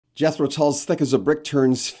Jethro Tull's Thick as a Brick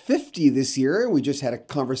turns 50 this year. We just had a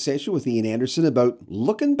conversation with Ian Anderson about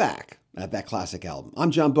looking back at that classic album.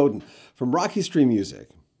 I'm John Beaudin from Rock History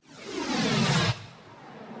Music.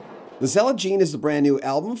 The Zealot Gene is the brand new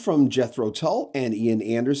album from Jethro Tull and Ian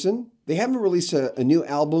Anderson. They haven't released a new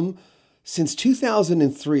album since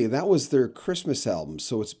 2003. That was their Christmas album,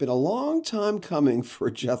 so it's been a long time coming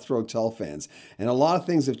for Jethro Tull fans. And a lot of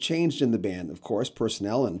things have changed in the band, of course,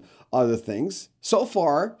 personnel and other things. So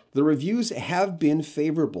far, the reviews have been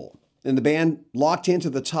favorable, and the band locked into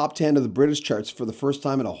the top 10 of the British charts for the first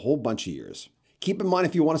time in a whole bunch of years. Keep in mind,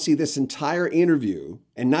 if you want to see this entire interview,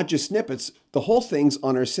 and not just snippets, the whole thing's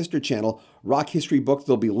on our sister channel, Rock History Book.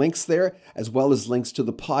 There'll be links there, as well as links to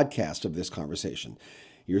the podcast of this conversation.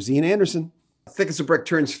 Here's Ian Anderson. Thick as a Brick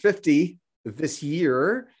turns 50 this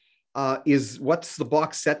year. What's the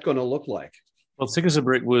box set going to look like? Well, Thick as a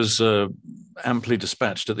Brick was amply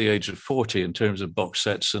dispatched at the age of 40 in terms of box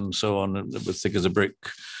sets and so on, with Thick as a Brick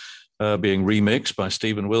being remixed by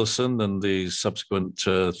Stephen Wilson and the subsequent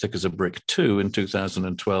Thick as a Brick 2 in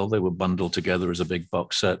 2012. They were bundled together as a big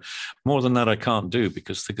box set. More than that, I can't do,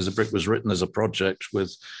 because Thick as a Brick was written as a project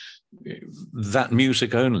with that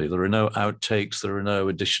music only. There are no outtakes, there are no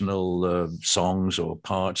additional songs or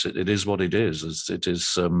parts. It is what it is. It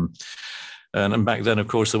is, and back then, of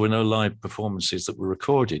course, there were no live performances that were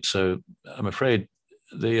recorded. So I'm afraid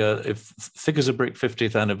if Thick as a Brick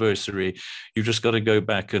 50th anniversary, you've just got to go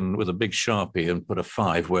back and with a big Sharpie and put a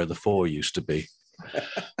 5 where the 4 used to be.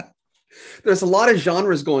 There's a lot of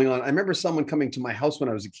genres going on. I remember someone coming to my house when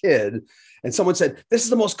I was a kid, and someone said, "This is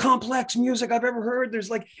the most complex music I've ever heard. There's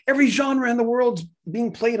like every genre in the world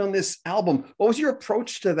being played on this album." What was your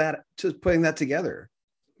approach to that, to putting that together?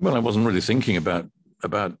 Well, I wasn't really thinking about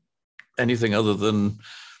anything other than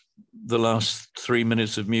the last 3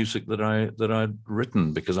 minutes of music that I'd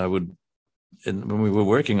written, because I would, when we were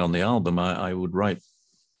working on the album, I would write,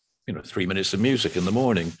 3 minutes of music in the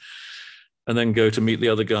morning, and then go to meet the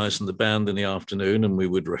other guys in the band in the afternoon, and we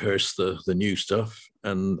would rehearse the new stuff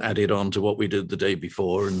and add it on to what we did the day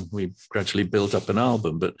before, and we gradually built up an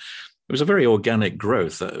album. But it was a very organic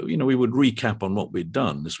growth. We would recap on what we'd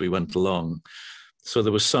done as we went along. So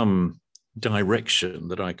there was some direction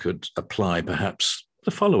that I could apply perhaps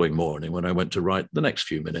the following morning when I went to write the next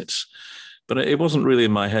few minutes. But it wasn't really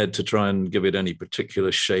in my head to try and give it any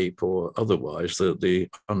particular shape or otherwise. The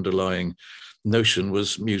underlying notion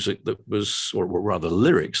was music that was, or rather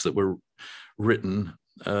lyrics that were written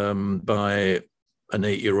by an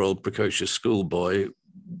 8-year-old precocious schoolboy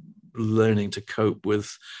learning to cope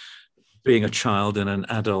with being a child in an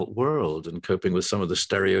adult world and coping with some of the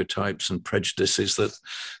stereotypes and prejudices that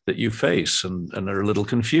you face and are a little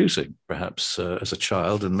confusing, perhaps as a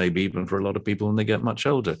child, and maybe even for a lot of people when they get much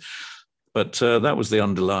older. But that was the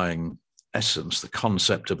underlying essence, the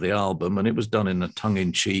concept of the album, and it was done in a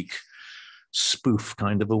tongue-in-cheek, spoof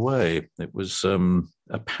kind of a way. It was a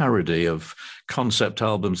parody of concept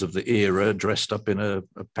albums of the era, dressed up in a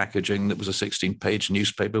packaging that was a 16-page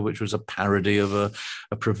newspaper, which was a parody of a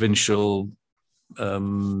provincial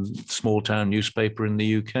small-town newspaper in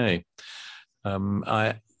the UK.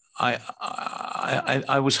 I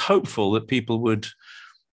was hopeful that people would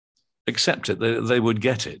accept it, they would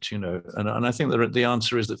get it, and I think that the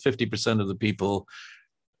answer is that 50% of the people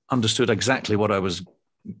understood exactly what I was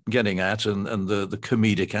getting at and the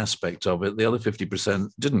comedic aspect of it. The other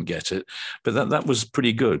 50% didn't get it, but that was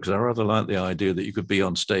pretty good, because I rather like the idea that you could be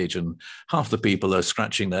on stage and half the people are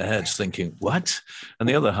scratching their heads thinking, "What?" and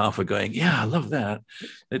the other half are going, "Yeah, I love that."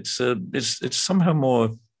 It's somehow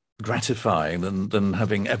more gratifying than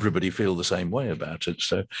having everybody feel the same way about it.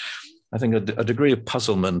 So I think a degree of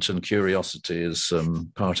puzzlement and curiosity is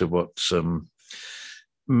part of what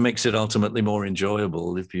makes it ultimately more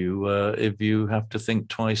enjoyable. If you have to think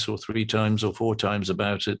twice or 3 times or 4 times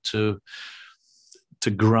about it to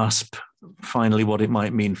grasp finally what it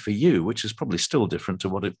might mean for you, which is probably still different to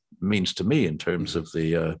what it means to me in terms of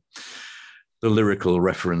the lyrical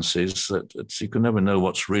references. That you can never know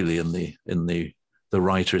what's really in the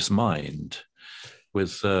writer's mind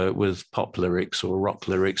with pop lyrics or rock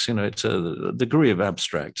lyrics. It's a degree of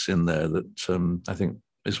abstracts in there that I think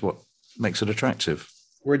is what makes it attractive.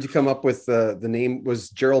 Where'd you come up with the name?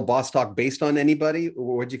 Was Gerald Bostock based on anybody?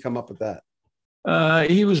 Or where'd you come up with that?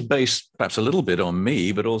 He was based perhaps a little bit on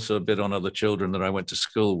me, but also a bit on other children that I went to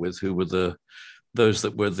school with, who were those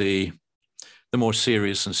that were the more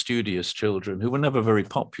serious and studious children, who were never very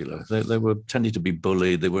popular. They were tending to be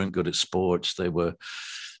bullied. They weren't good at sports. They were,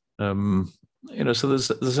 so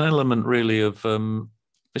there's an element really of,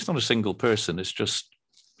 it's not a single person. It's just,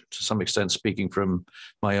 to some extent, speaking from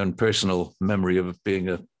my own personal memory of being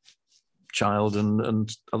a child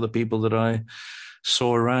and other people that I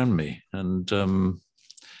saw around me. And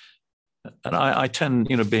I tend,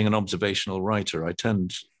 being an observational writer, I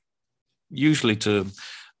tend usually to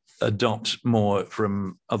adopt more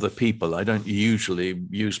from other people. I don't usually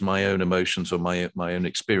use my own emotions or my own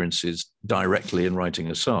experiences directly in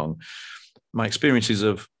writing a song. My experiences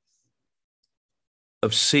of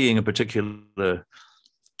seeing a particular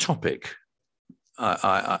topic,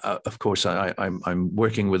 of course, I'm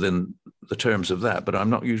working within the terms of that, but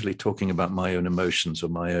I'm not usually talking about my own emotions or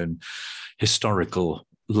my own historical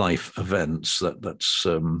life events. That's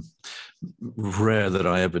rare that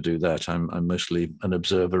I ever do that. I'm mostly an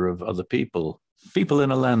observer of other people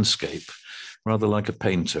in a landscape, rather like a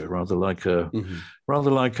painter, rather like a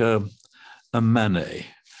Manet.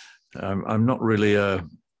 I'm not really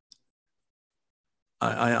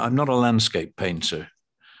I'm not a landscape painter,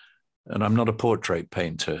 and I'm not a portrait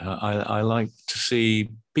painter. I like to see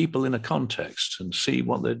people in a context and see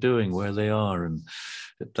what they're doing, where they are, and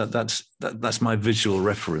that's my visual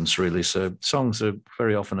reference, really. So songs are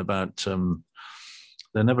very often about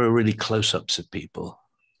they're never really close-ups of people.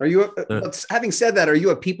 Are you? Having said that, are you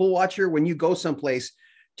a people watcher? When you go someplace,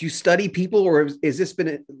 do you study people, or is this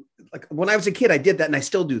been like when I was a kid? I did that, and I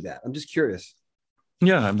still do that. I'm just curious.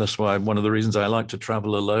 Yeah, and that's why one of the reasons I like to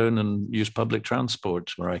travel alone and use public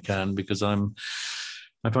transport where I can, because I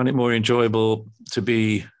find it more enjoyable to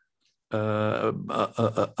be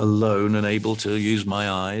alone and able to use my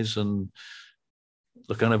eyes and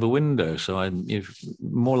look out of a window. So I'm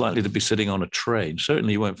more likely to be sitting on a train.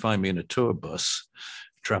 Certainly, you won't find me in a tour bus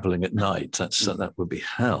traveling at night. That would be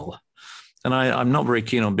hell. And I'm not very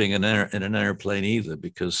keen on being in an airplane either,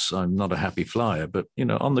 because I'm not a happy flyer. But,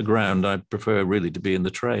 on the ground, I prefer really to be in the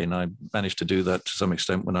train. I managed to do that to some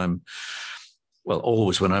extent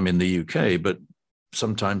always when I'm in the UK, but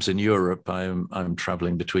sometimes in Europe, I'm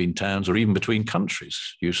traveling between towns or even between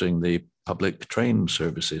countries using the public train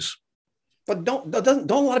services. But don't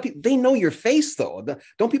a lot of people, they know your face though.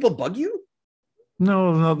 Don't people bug you?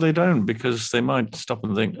 No, they don't, because they might stop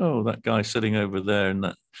and think, oh, that guy sitting over there, and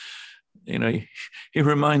that, he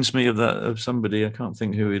reminds me of somebody. I can't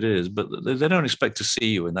think who it is, but they don't expect to see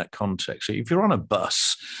you in that context. So if you're on a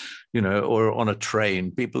bus, or on a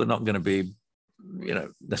train, people are not going to be,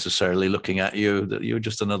 necessarily looking at you, that you're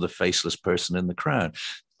just another faceless person in the crowd.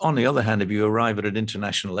 On the other hand, if you arrive at an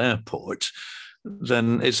international airport,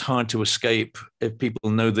 then it's hard to escape. If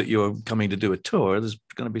people know that you're coming to do a tour, there's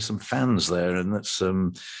going to be some fans there, and that's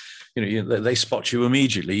they spot you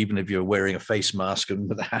immediately, even if you're wearing a face mask and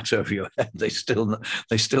with a hat over your head. They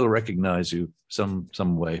still recognize you some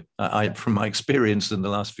way. From my experience in the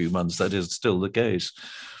last few months, that is still the case.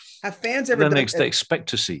 Have fans ever? Then they expect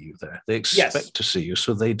to see you there. They expect to see you,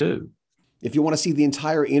 so they do. If you want to see the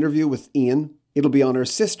entire interview with Ian, it'll be on our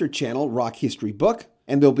sister channel, Rock History Book,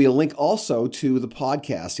 and there'll be a link also to the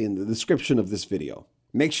podcast in the description of this video.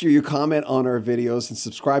 Make sure you comment on our videos and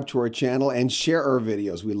subscribe to our channel and share our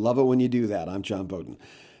videos. We love it when you do that. I'm John Beaudin.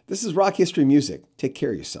 This is Rock History Music. Take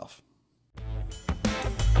care of yourself.